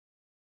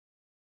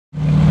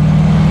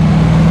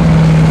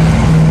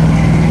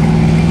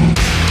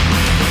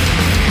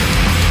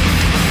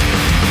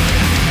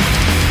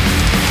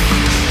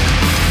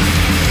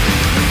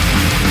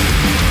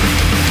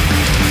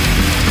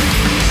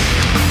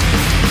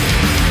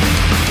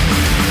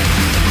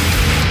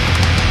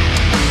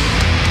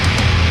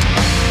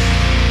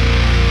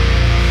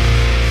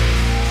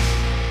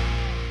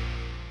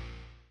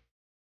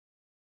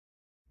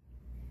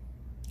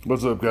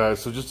What's up, guys?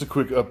 So just a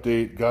quick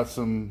update. Got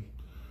some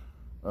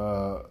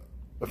a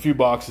few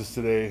boxes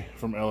today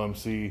from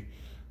LMC.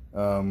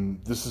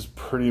 This is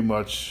pretty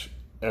much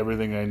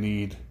everything I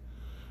need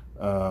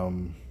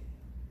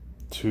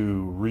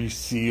to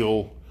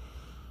reseal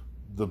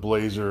the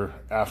Blazer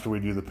after we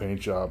do the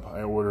paint job.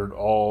 I ordered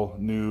all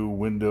new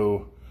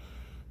window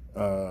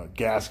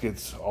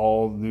gaskets,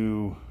 all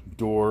new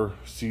door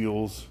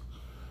seals,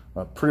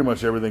 pretty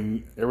much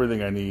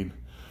everything I need.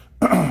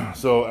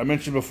 So I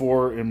mentioned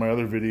before in my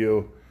other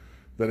video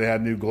that I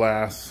had new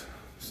glass.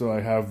 So I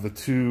have the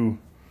two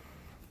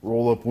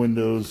roll-up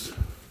windows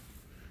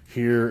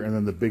here, and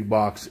then the big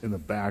box in the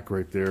back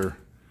right there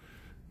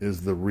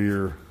is the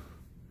rear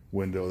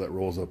window that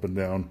rolls up and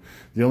down.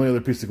 The only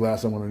other piece of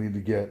glass I'm going to need to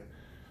get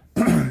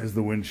is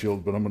the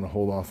windshield, but I'm going to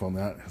hold off on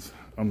that because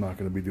I'm not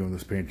going to be doing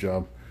this paint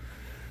job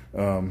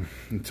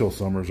until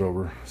summer's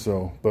over.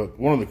 So, but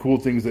one of the cool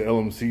things that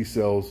LMC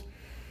sells,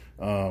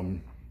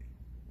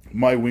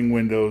 my wing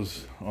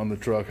windows on the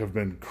truck have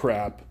been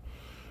crap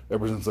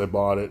ever since I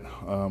bought it.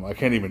 I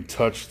can't even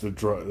touch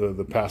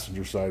the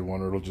passenger side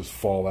one, or it'll just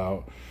fall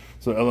out.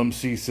 So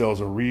LMC sells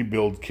a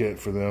rebuild kit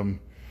for them,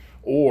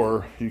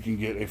 or you can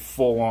get a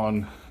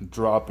full-on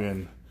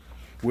drop-in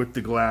with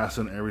the glass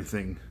and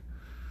everything.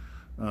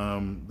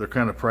 They're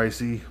kind of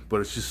pricey, but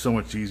it's just so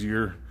much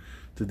easier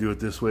to do it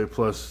this way.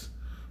 Plus,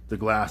 the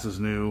glass is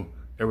new.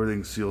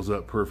 Everything seals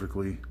up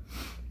perfectly.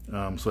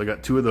 So I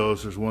got two of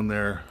those. There's one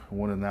there,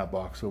 one in that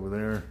box over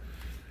there.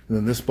 And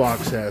then this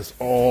box has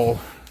all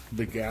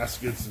the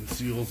gaskets and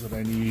seals that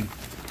I need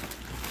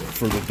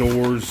for the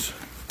doors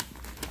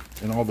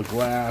and all the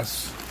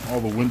glass, all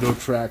the window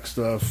track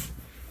stuff,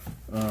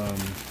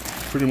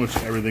 pretty much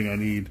everything I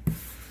need.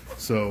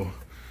 So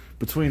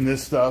between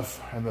this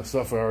stuff and the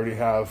stuff I already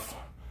have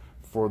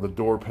for the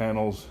door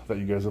panels that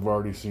you guys have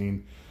already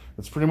seen,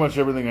 it's pretty much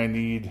everything I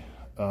need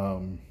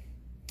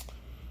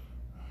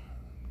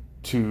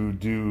to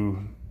do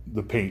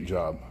the paint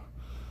job,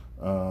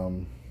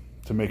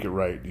 to make it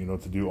right, you know,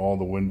 to do all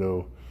the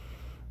window,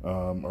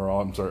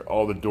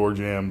 all the door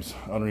jambs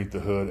underneath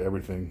the hood,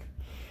 everything.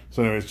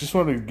 So anyways, just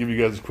wanted to give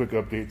you guys a quick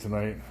update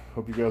tonight.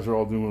 Hope you guys are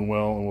all doing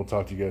well, and we'll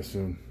talk to you guys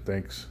soon.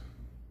 Thanks.